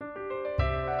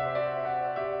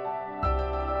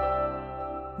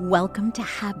Welcome to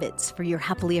Habits for Your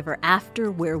Happily Ever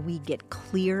After, where we get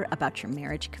clear about your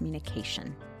marriage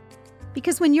communication.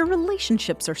 Because when your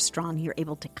relationships are strong, you're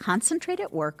able to concentrate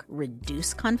at work,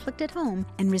 reduce conflict at home,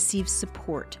 and receive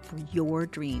support for your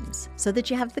dreams so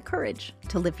that you have the courage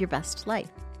to live your best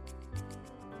life.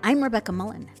 I'm Rebecca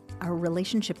Mullen, a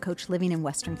relationship coach living in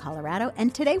Western Colorado,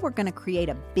 and today we're going to create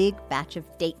a big batch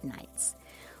of date nights.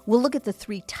 We'll look at the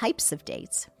 3 types of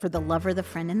dates for the lover, the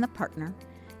friend, and the partner.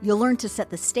 You'll learn to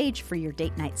set the stage for your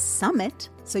date night summit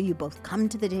so you both come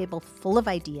to the table full of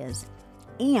ideas,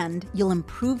 and you'll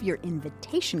improve your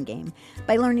invitation game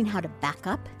by learning how to back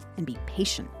up and be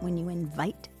patient when you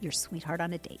invite your sweetheart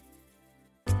on a date.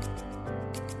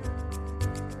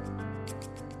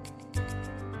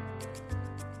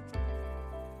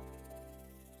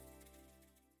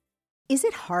 Is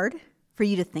it hard for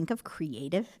you to think of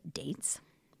creative dates?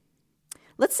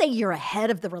 Let's say you're ahead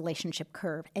of the relationship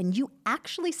curve and you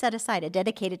actually set aside a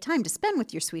dedicated time to spend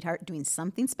with your sweetheart doing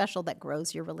something special that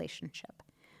grows your relationship.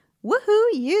 Woohoo,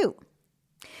 you!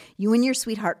 You and your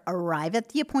sweetheart arrive at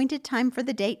the appointed time for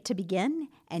the date to begin,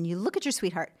 and you look at your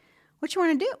sweetheart. What you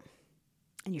want to do?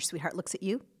 And your sweetheart looks at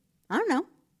you. I don't know.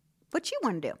 What you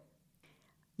want to do?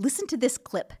 Listen to this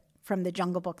clip from the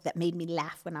Jungle Book that made me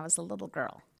laugh when I was a little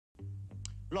girl.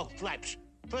 Look, Flaps,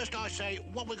 first I say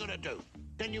what we're going to do.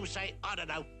 Then you say, I don't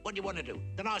know, what do you want to do?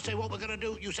 Then I say what we're going to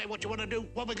do. You say what you want to do.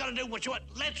 What we're going to do, what you want.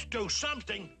 Let's do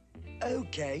something.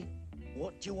 Okay,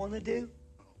 what do you want to do?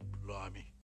 Oh,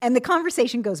 blimey. And the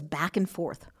conversation goes back and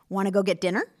forth. Want to go get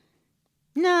dinner?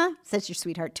 Nah, says your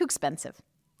sweetheart, too expensive.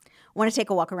 Want to take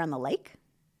a walk around the lake?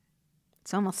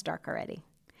 It's almost dark already.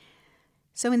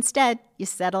 So instead, you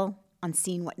settle on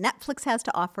seeing what Netflix has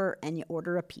to offer and you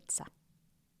order a pizza.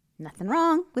 Nothing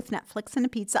wrong with Netflix and a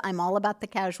pizza. I'm all about the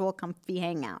casual, comfy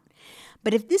hangout.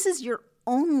 But if this is your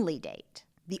only date,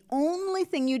 the only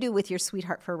thing you do with your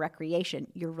sweetheart for recreation,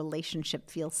 your relationship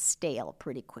feels stale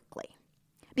pretty quickly.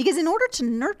 Because in order to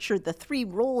nurture the 3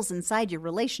 roles inside your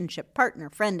relationship, partner,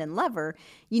 friend, and lover,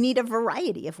 you need a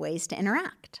variety of ways to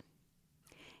interact.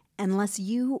 Unless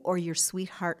you or your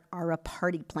sweetheart are a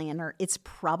party planner, it's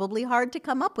probably hard to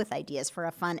come up with ideas for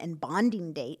a fun and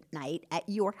bonding date night at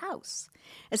your house,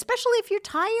 especially if you're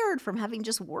tired from having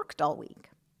just worked all week.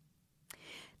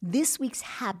 This week's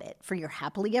habit for your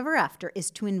happily ever after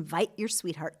is to invite your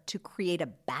sweetheart to create a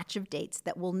batch of dates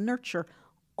that will nurture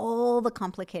all the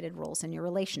complicated roles in your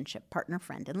relationship, partner,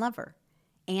 friend, and lover,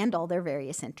 and all their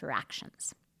various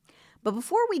interactions. But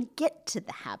before we get to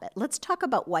the habit, let's talk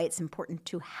about why it's important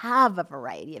to have a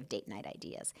variety of date night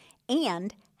ideas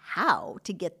and how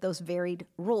to get those varied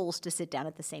roles to sit down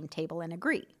at the same table and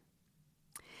agree.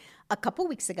 A couple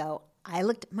weeks ago, I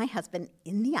looked my husband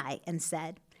in the eye and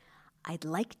said, I'd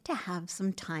like to have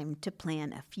some time to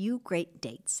plan a few great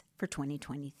dates for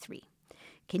 2023.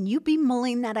 Can you be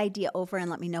mulling that idea over and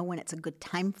let me know when it's a good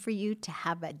time for you to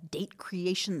have a date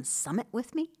creation summit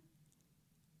with me?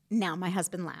 Now my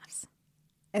husband laughs.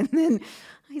 And then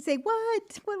I say,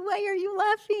 What? Why are you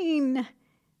laughing?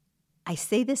 I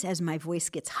say this as my voice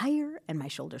gets higher and my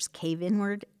shoulders cave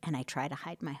inward and I try to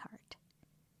hide my heart.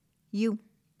 You,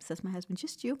 says my husband,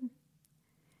 just you.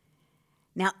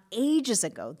 Now, ages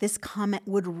ago, this comment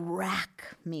would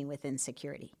rack me with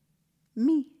insecurity.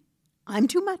 Me. I'm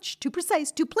too much, too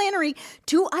precise, too plannery,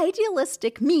 too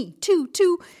idealistic. Me, too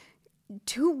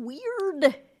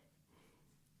weird.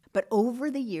 But over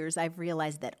the years, I've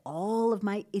realized that all of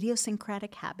my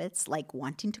idiosyncratic habits, like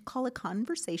wanting to call a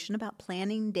conversation about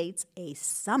planning dates a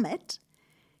summit,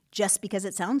 just because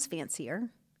it sounds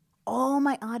fancier, all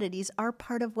my oddities are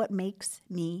part of what makes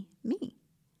me me.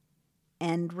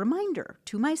 And reminder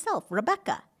to myself,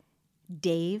 Rebecca,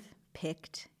 Dave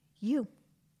picked you.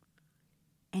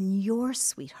 And your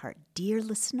sweetheart, dear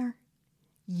listener,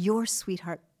 your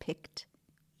sweetheart picked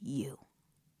you.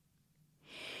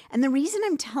 And the reason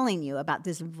I'm telling you about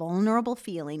this vulnerable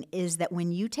feeling is that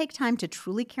when you take time to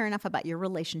truly care enough about your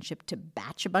relationship to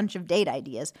batch a bunch of date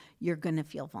ideas, you're going to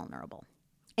feel vulnerable.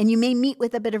 And you may meet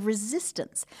with a bit of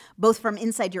resistance, both from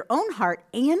inside your own heart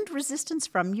and resistance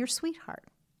from your sweetheart.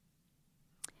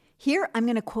 Here, I'm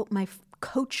going to quote my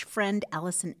coach friend,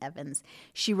 Allison Evans.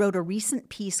 She wrote a recent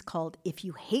piece called If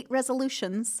You Hate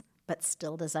Resolutions, But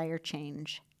Still Desire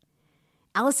Change.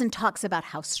 Allison talks about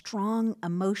how strong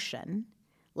emotion,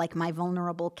 like my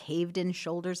vulnerable caved-in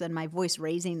shoulders and my voice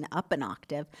raising up an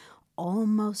octave,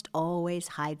 almost always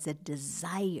hides a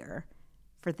desire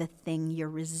for the thing you're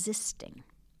resisting.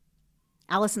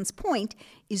 Allison's point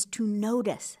is to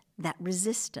notice that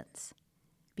resistance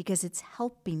because it's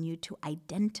helping you to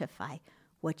identify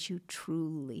what you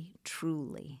truly,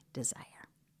 truly desire.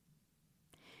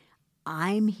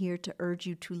 I'm here to urge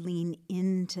you to lean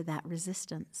into that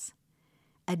resistance.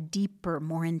 A deeper,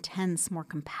 more intense, more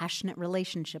compassionate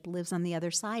relationship lives on the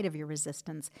other side of your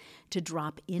resistance to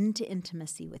drop into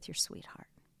intimacy with your sweetheart.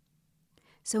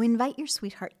 So invite your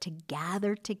sweetheart to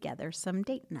gather together some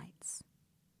date nights.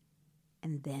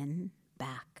 And then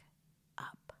back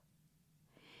up.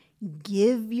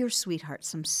 Give your sweetheart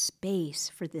some space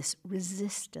for this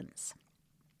resistance.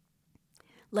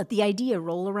 Let the idea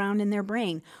roll around in their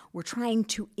brain. We're trying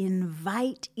to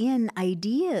invite in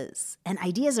ideas, and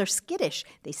ideas are skittish.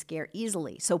 They scare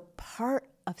easily. So part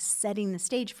of setting the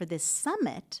stage for this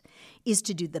summit is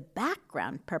to do the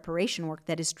background preparation work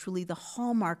that is truly the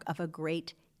hallmark of a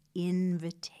great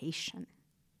invitation.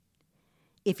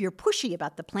 If you're pushy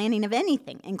about the planning of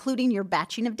anything, including your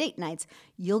batching of date nights,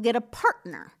 you'll get a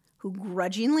partner who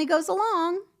grudgingly goes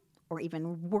along, or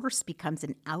even worse, becomes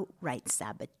an outright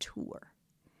saboteur.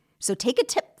 So take a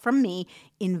tip from me,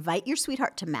 invite your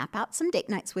sweetheart to map out some date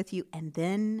nights with you, and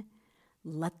then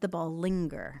let the ball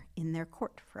linger in their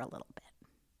court for a little bit.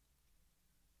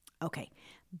 Okay,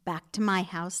 back to my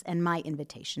house and my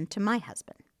invitation to my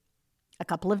husband. A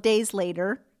couple of days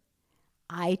later,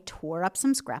 I tore up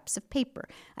some scraps of paper.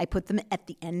 I put them at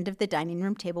the end of the dining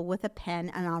room table with a pen,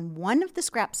 and on one of the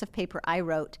scraps of paper I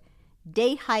wrote,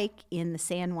 "Day hike in the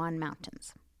San Juan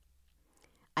Mountains."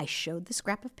 I showed the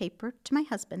scrap of paper to my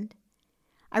husband.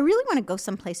 I really want to go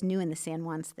someplace new in the San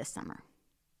Juans this summer.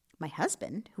 My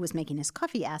husband, who was making his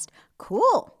coffee, asked,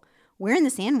 "Cool, where in the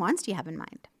San Juans do you have in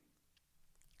mind?"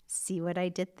 See what I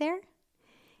did there?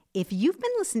 If you've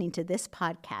been listening to this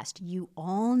podcast, you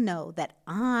all know that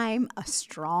I'm a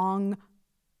strong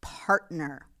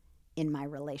partner in my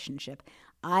relationship.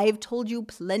 I've told you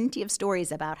plenty of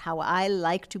stories about how I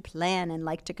like to plan and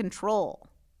like to control.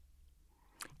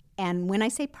 And when I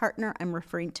say partner, I'm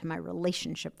referring to my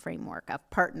relationship framework of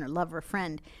partner, lover,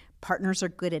 friend. Partners are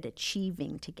good at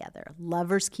achieving together.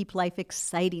 Lovers keep life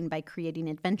exciting by creating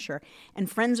adventure. And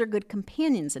friends are good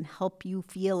companions and help you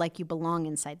feel like you belong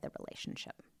inside the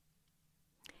relationship.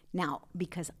 Now,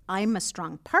 because I'm a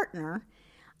strong partner,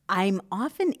 I'm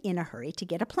often in a hurry to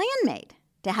get a plan made,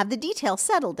 to have the details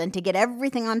settled, and to get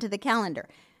everything onto the calendar.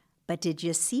 But did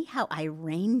you see how I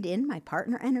reined in my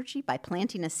partner energy by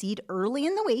planting a seed early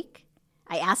in the week?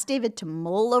 I asked David to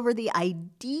mull over the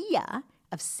idea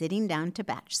of sitting down to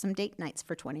batch some date nights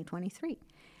for 2023.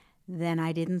 Then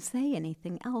I didn't say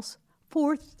anything else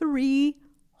for 3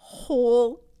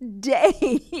 whole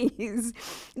days.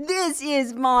 This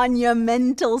is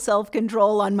monumental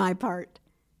self-control on my part.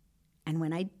 And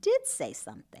when I did say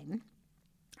something,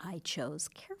 I chose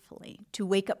carefully to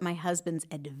wake up my husband's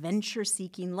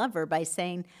adventure-seeking lover by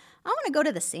saying, "I want to go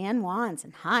to the San Juans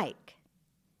and hike."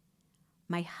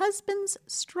 My husband's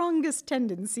strongest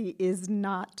tendency is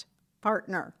not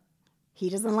partner. He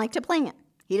doesn't like to plan.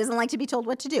 He doesn't like to be told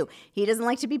what to do. He doesn't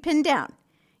like to be pinned down.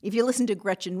 If you listen to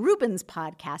Gretchen Rubin's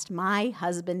podcast, my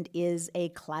husband is a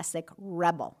classic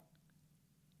rebel.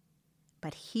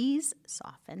 But he's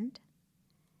softened,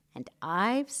 and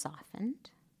I've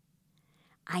softened.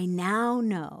 I now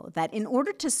know that in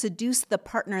order to seduce the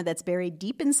partner that's buried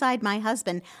deep inside my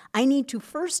husband, I need to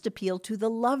first appeal to the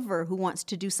lover who wants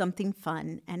to do something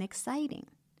fun and exciting.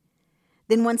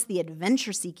 Then once the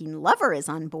adventure-seeking lover is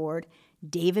on board,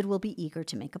 David will be eager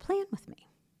to make a plan with me.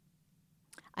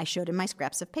 I showed him my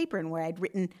scraps of paper and where I'd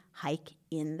written hike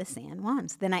in the San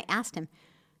Juans. Then I asked him,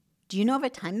 "Do you know of a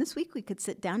time this week we could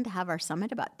sit down to have our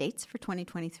summit about dates for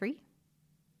 2023?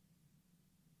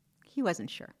 He wasn't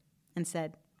sure and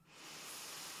said,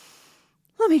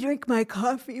 "Let me drink my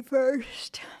coffee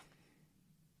first."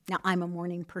 Now, I'm a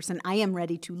morning person. I am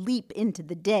ready to leap into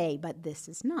the day, but this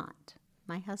is not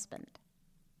my husband.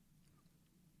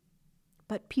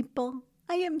 But people,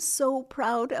 I am so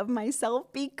proud of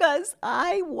myself because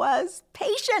I was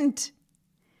patient.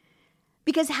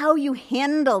 Because how you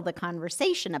handle the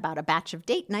conversation about a batch of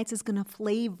date nights is going to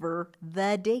flavor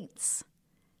the dates.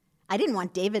 I didn't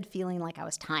want David feeling like I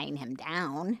was tying him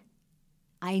down.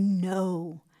 I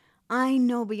know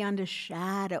beyond a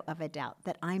shadow of a doubt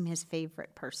that I'm his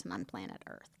favorite person on planet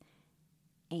Earth.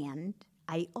 And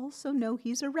I also know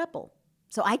he's a rebel.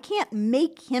 So I can't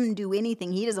make him do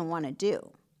anything he doesn't want to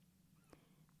do.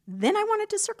 Then I wanted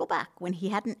to circle back when he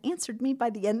hadn't answered me by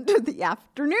the end of the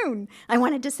afternoon. I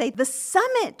wanted to say, "The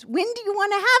summit, when do you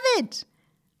want to have it?"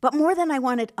 But more than I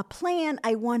wanted a plan,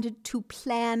 I wanted to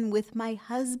plan with my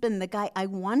husband, the guy I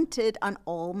wanted on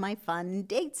all my fun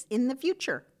dates in the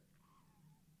future.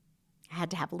 I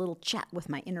had to have a little chat with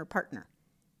my inner partner.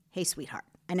 "Hey, sweetheart,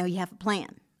 I know you have a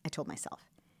plan," I told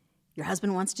myself. "Your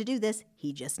husband wants to do this.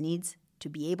 He just needs to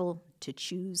be able to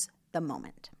choose the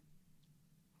moment."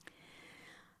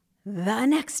 The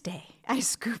next day, I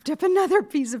scooped up another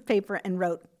piece of paper and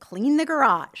wrote, "Clean the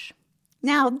garage."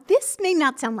 Now, this may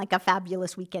not sound like a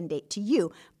fabulous weekend date to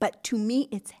you, but to me,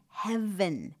 it's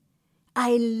heaven.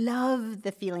 I love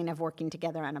the feeling of working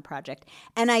together on a project,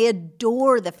 and I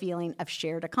adore the feeling of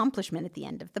shared accomplishment at the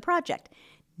end of the project.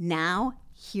 Now,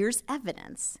 here's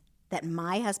evidence that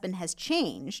my husband has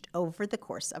changed over the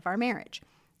course of our marriage.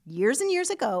 Years and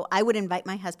years ago, I would invite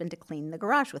my husband to clean the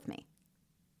garage with me.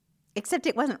 Except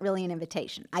it wasn't really an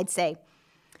invitation. I'd say,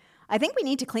 "I think we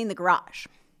need to clean the garage."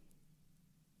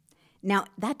 Now,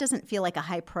 that doesn't feel like a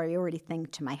high priority thing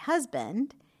to my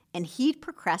husband, and he'd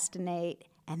procrastinate,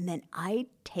 and then I'd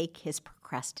take his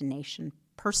procrastination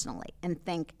personally and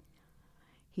think,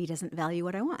 he doesn't value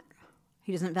what I want.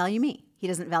 He doesn't value me. He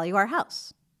doesn't value our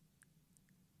house.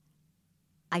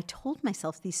 I told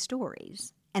myself these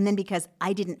stories, and then because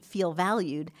I didn't feel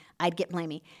valued, I'd get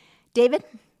blamey. "David,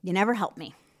 you never helped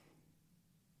me."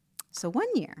 So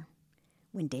one year,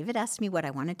 when David asked me what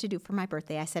I wanted to do for my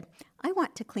birthday, I said, "I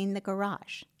want to clean the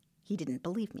garage." He didn't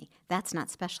believe me. "That's not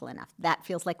special enough. That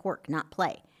feels like work, not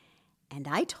play." And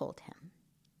I told him,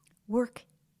 "Work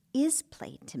is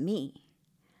play to me.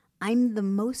 I'm the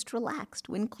most relaxed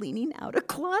when cleaning out a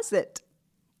closet."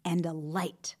 And a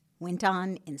light went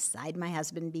on inside my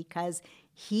husband because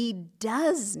he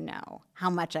does know how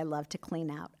much I love to clean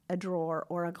out a drawer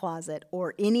or a closet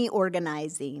or any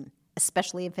organizing,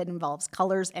 especially if it involves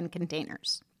colors and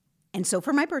containers. And so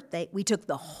for my birthday, we took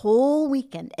the whole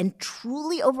weekend and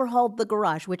truly overhauled the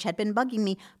garage, which had been bugging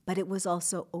me, but it was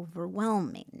also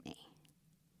overwhelming me.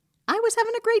 I was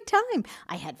having a great time.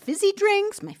 I had fizzy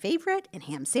drinks, my favorite, and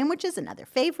ham sandwiches, another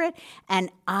favorite, and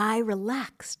I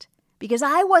relaxed because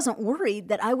I wasn't worried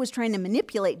that I was trying to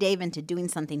manipulate Dave into doing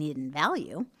something he didn't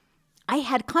value. I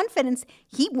had confidence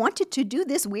he wanted to do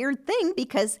this weird thing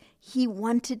because he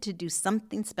wanted to do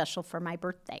something special for my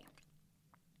birthday.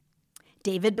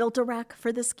 David built a rack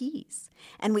for the skis,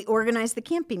 and we organized the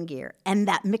camping gear, and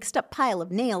that mixed up pile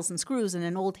of nails and screws and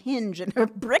an old hinge and a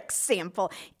brick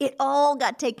sample, it all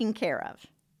got taken care of.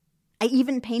 I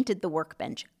even painted the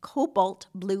workbench cobalt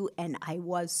blue, and I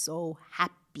was so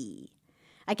happy.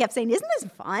 I kept saying, "Isn't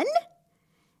this fun?"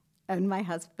 And my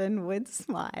husband would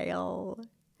smile.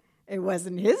 It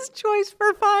wasn't his choice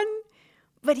for fun,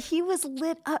 but he was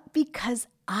lit up because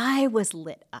I was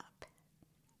lit up.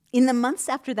 In the months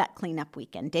after that cleanup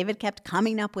weekend, David kept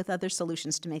coming up with other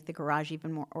solutions to make the garage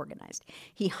even more organized.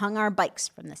 He hung our bikes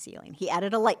from the ceiling. He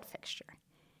added a light fixture.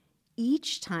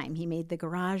 Each time he made the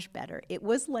garage better, it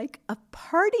was like a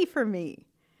party for me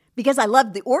because I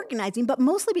loved the organizing, but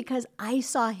mostly because I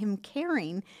saw him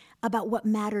caring about what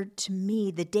mattered to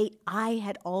me, the date I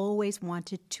had always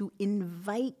wanted to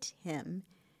invite him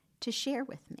to share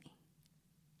with me.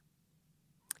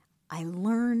 I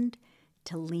learned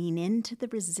to lean into the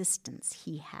resistance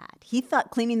he had. He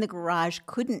thought cleaning the garage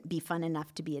couldn't be fun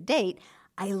enough to be a date.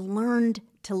 I learned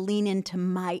to lean into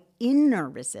my inner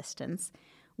resistance,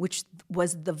 which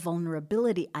was the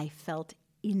vulnerability I felt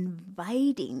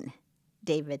inviting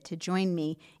David to join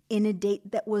me in a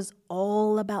date that was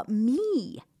all about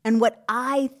me and what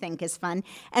I think is fun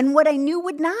and what I knew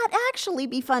would not actually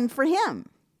be fun for him.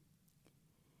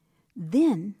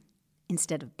 Then,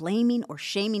 instead of blaming or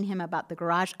shaming him about the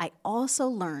garage, I also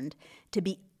learned to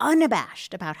be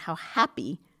unabashed about how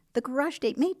happy the garage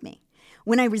date made me.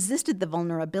 When I resisted the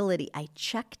vulnerability, I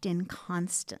checked in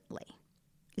constantly.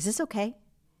 "Is this okay?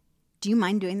 Do you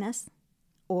mind doing this?"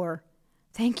 Or,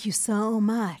 "Thank you so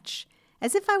much,"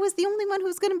 as if I was the only one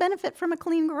who's going to benefit from a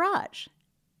clean garage.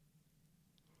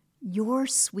 Your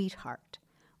sweetheart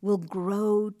will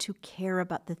grow to care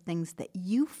about the things that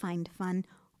you find fun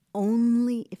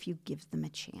only if you give them a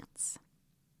chance.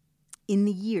 In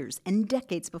the years and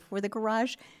decades before the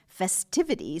garage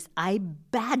festivities, I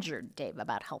badgered Dave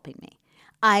about helping me.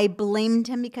 I blamed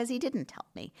him because he didn't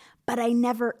help me, but I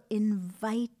never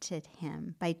invited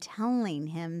him by telling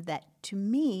him that to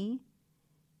me,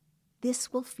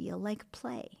 this will feel like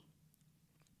play.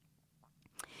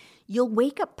 You'll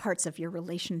wake up parts of your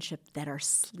relationship that are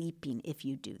sleeping if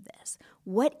you do this.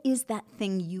 What is that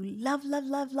thing you love, love,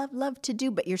 love, love, love to do,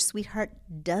 but your sweetheart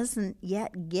doesn't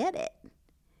yet get it?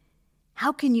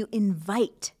 How can you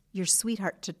invite your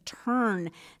sweetheart to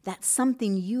turn that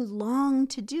something you long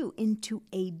to do into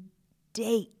a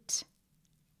date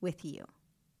with you?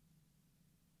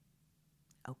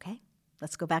 Okay,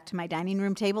 let's go back to my dining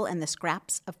room table and the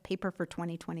scraps of paper for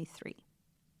 2023.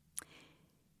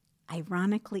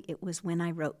 Ironically, it was when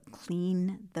I wrote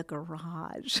 "clean the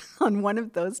garage" on one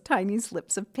of those tiny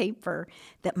slips of paper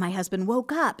that my husband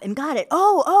woke up and got it.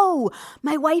 Oh,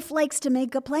 my wife likes to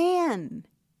make a plan.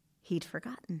 He'd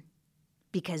forgotten.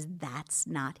 because that's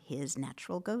not his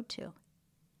natural go-to.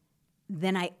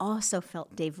 Then I also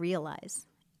felt Dave realize,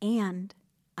 and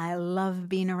I love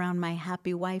being around my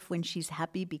happy wife when she's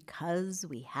happy because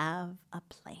we have a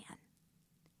plan.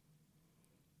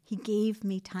 He gave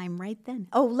me time right then.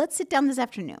 Oh, let's sit down this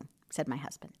afternoon, said my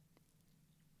husband.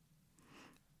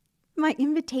 My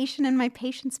invitation and my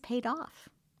patience paid off.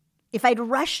 If I'd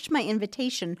rushed my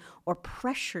invitation or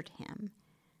pressured him,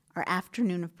 our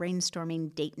afternoon of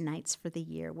brainstorming date nights for the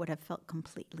year would have felt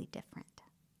completely different.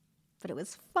 But it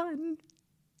was fun,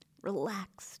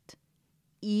 relaxed,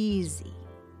 easy.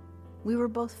 We were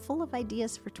both full of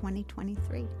ideas for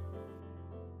 2023.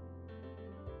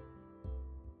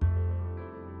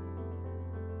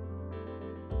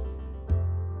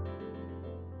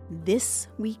 This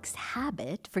week's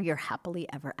habit for your happily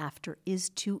ever after is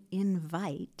to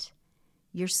invite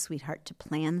your sweetheart to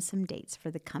plan some dates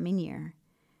for the coming year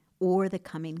or the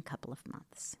coming couple of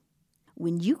months.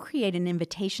 When you create an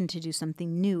invitation to do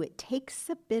something new, it takes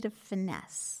a bit of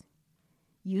finesse.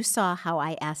 You saw how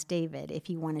I asked David if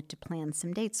he wanted to plan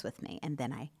some dates with me, and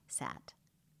then I sat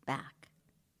back.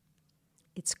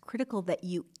 It's critical that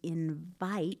you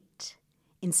invite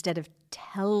instead of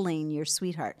telling your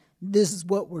sweetheart, this is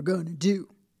what we're going to do.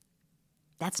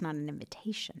 That's not an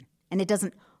invitation, and it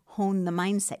doesn't hone the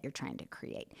mindset you're trying to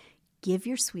create. Give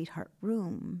your sweetheart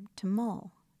room to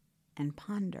mull and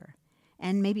ponder,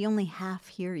 and maybe only half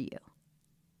hear you.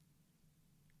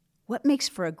 What makes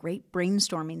for a great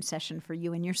brainstorming session for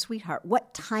you and your sweetheart?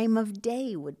 What time of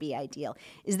day would be ideal?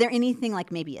 Is there anything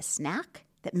like maybe a snack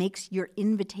that makes your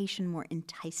invitation more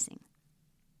enticing?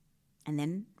 And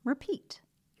then repeat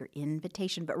your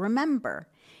invitation. But remember,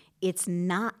 it's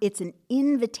an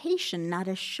invitation, not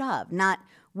a shove, not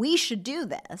we should do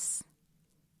this.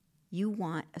 You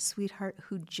want a sweetheart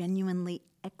who genuinely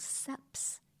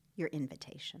accepts your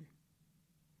invitation.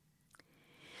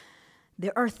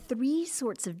 There are 3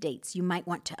 sorts of dates you might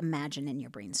want to imagine in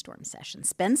your brainstorm session.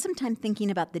 Spend some time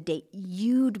thinking about the date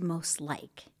you'd most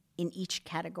like in each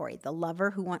category. The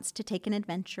lover who wants to take an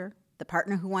adventure, the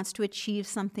partner who wants to achieve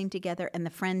something together, and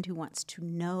the friend who wants to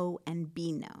know and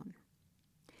be known.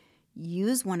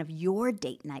 Use one of your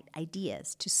date night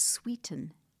ideas to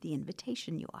sweeten the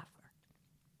invitation you offer.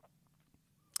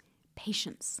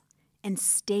 Patience and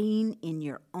staying in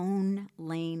your own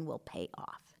lane will pay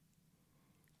off.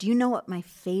 Do you know what my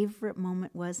favorite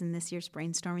moment was in this year's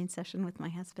brainstorming session with my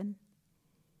husband?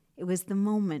 It was the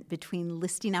moment between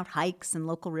listing out hikes and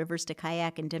local rivers to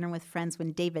kayak and dinner with friends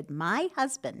when David, my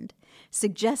husband,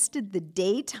 suggested the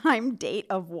daytime date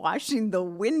of washing the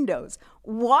windows.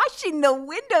 Washing the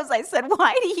windows! I said,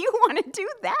 why do you want to do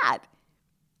that?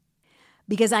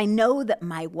 Because I know that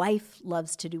my wife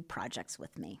loves to do projects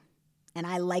with me, and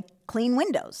I like clean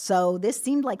windows, so this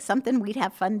seemed like something we'd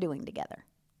have fun doing together.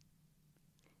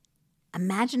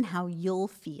 Imagine how you'll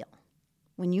feel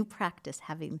when you practice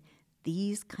having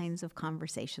these kinds of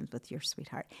conversations with your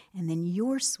sweetheart, and then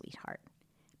your sweetheart,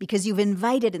 because you've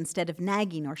invited instead of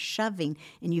nagging or shoving,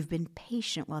 and you've been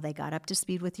patient while they got up to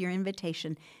speed with your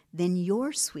invitation, then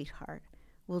your sweetheart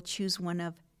will choose one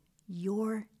of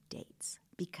your dates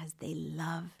because they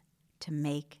love to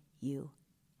make you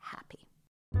happy.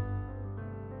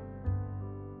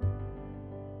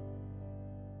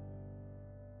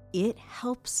 It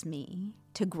helps me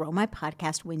to grow my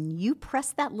podcast when you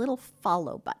press that little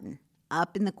follow button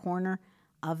up in the corner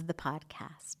of the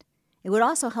podcast. It would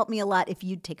also help me a lot if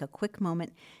you'd take a quick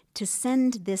moment to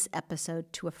send this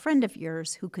episode to a friend of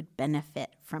yours who could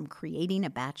benefit from creating a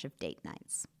batch of date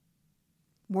nights.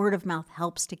 Word of mouth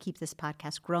helps to keep this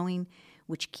podcast growing,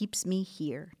 which keeps me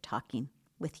here talking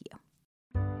with you.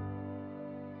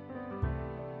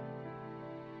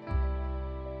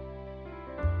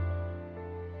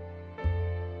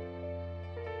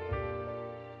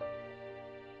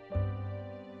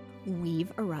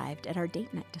 We've arrived at our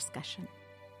date night discussion.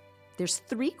 There's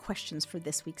 3 questions for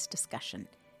this week's discussion.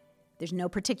 There's no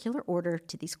particular order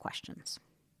to these questions.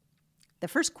 The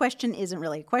first question isn't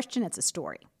really a question, it's a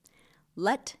story.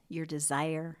 Let your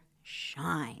desire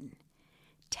shine.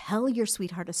 Tell your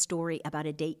sweetheart a story about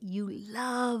a date you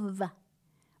love,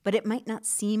 but it might not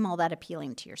seem all that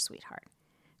appealing to your sweetheart.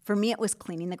 For me, it was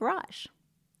cleaning the garage.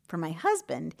 For my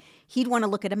husband, he'd want to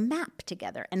look at a map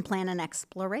together and plan an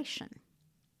exploration.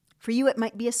 For you, it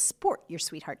might be a sport your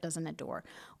sweetheart doesn't adore,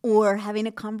 or having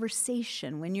a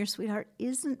conversation when your sweetheart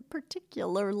isn't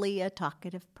particularly a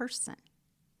talkative person.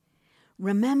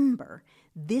 Remember,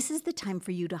 this is the time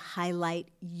for you to highlight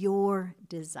your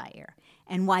desire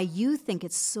and why you think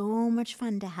it's so much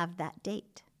fun to have that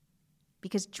date.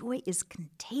 Because joy is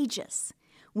contagious.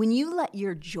 When you let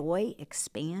your joy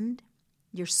expand,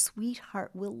 Your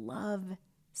sweetheart will love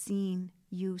seeing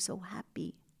you so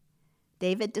happy.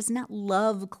 David does not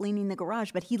love cleaning the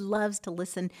garage, but he loves to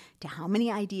listen to how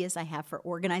many ideas I have for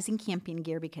organizing camping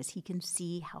gear because he can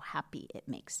see how happy it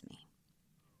makes me.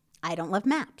 I don't love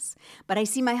maps, but I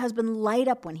see my husband light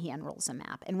up when he unrolls a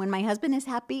map. And when my husband is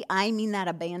happy, I mean that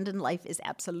abandoned life is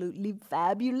absolutely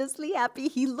fabulously happy.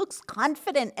 He looks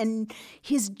confident and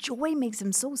his joy makes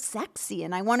him so sexy.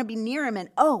 And I want to be near him and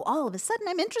all of a sudden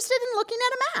I'm interested in looking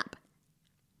at a map.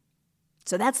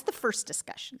 So that's the first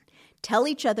discussion. Tell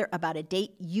each other about a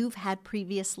date you've had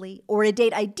previously or a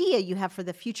date idea you have for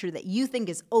the future that you think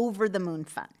is over the moon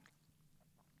fun.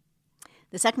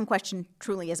 The second question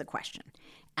truly is a question.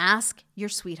 Ask your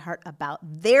sweetheart about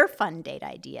their fun date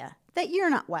idea that you're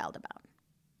not wild about.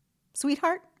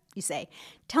 Sweetheart, you say,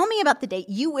 tell me about the date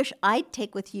you wish I'd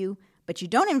take with you, but you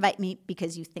don't invite me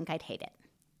because you think I'd hate it.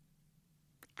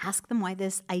 Ask them why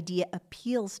this idea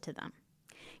appeals to them.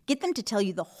 Get them to tell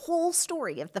you the whole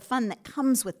story of the fun that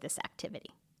comes with this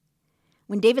activity.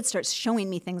 When David starts showing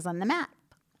me things on the map,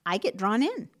 I get drawn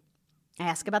in. I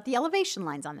ask about the elevation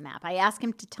lines on the map. I ask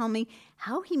him to tell me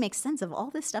how he makes sense of all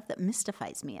this stuff that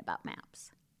mystifies me about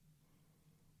maps.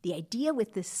 The idea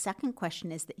with this second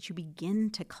question is that you begin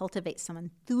to cultivate some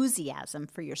enthusiasm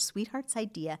for your sweetheart's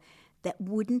idea that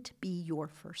wouldn't be your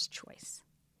first choice.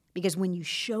 Because when you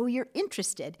show you're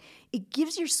interested, it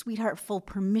gives your sweetheart full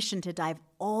permission to dive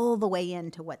all the way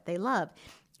into what they love.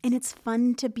 And it's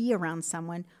fun to be around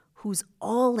someone who's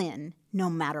all in no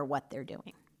matter what they're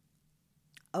doing.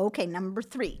 Okay, number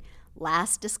 3,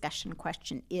 last discussion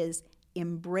question is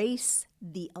embrace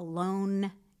the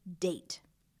alone date.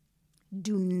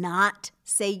 Do not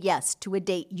say yes to a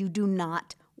date you do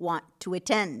not want to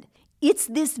attend. It's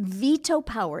this veto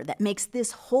power that makes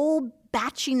this whole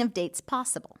batching of dates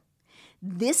possible.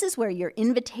 This is where your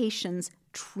invitations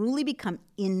truly become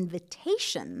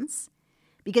invitations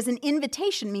because an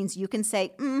invitation means you can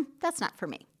say, that's not for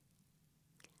me.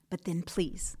 But then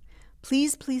please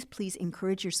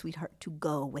encourage your sweetheart to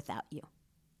go without you.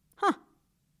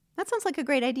 That sounds like a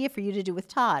great idea for you to do with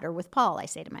Todd or with Paul, I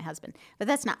say to my husband, but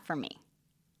that's not for me.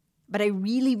 But I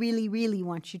really, really, really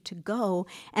want you to go,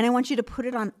 and I want you to put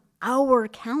it on our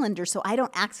calendar so I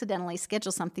don't accidentally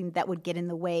schedule something that would get in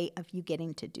the way of you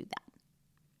getting to do that.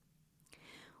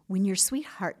 When your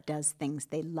sweetheart does things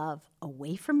they love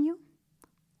away from you,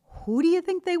 who do you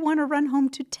think they want to run home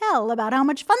to tell about how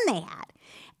much fun they had?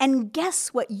 And guess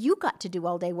what you got to do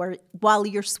all day while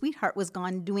your sweetheart was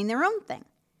gone doing their own thing?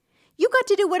 You got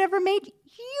to do whatever made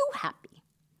you happy.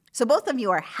 So both of you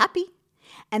are happy,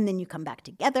 and then you come back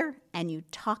together and you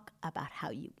talk about how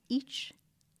you each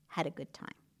had a good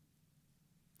time.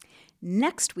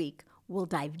 Next week, we'll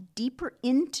dive deeper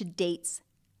into dates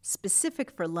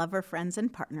specific for lover, friends,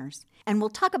 and partners, and we'll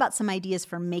talk about some ideas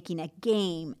for making a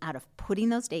game out of putting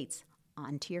those dates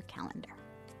onto your calendar.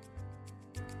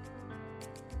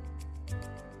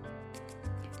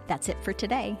 That's it for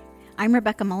today. I'm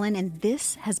Rebecca Mullen, and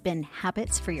this has been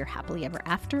Habits for Your Happily Ever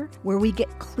After, where we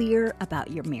get clear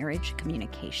about your marriage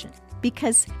communication.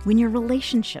 Because when your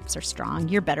relationships are strong,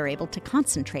 you're better able to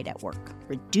concentrate at work,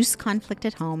 reduce conflict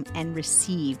at home, and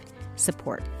receive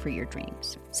support for your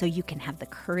dreams, so you can have the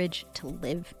courage to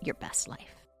live your best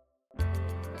life.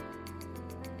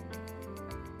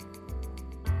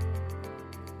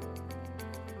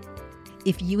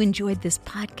 If you enjoyed this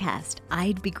podcast,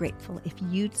 I'd be grateful if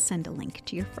you'd send a link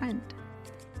to your friend.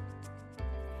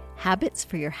 Habits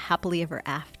for Your Happily Ever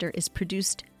After is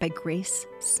produced by Grace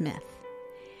Smith.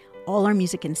 All our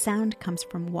music and sound comes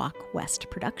from Walk West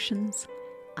Productions.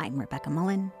 I'm Rebecca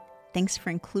Mullen. Thanks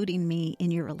for including me in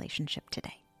your relationship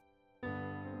today.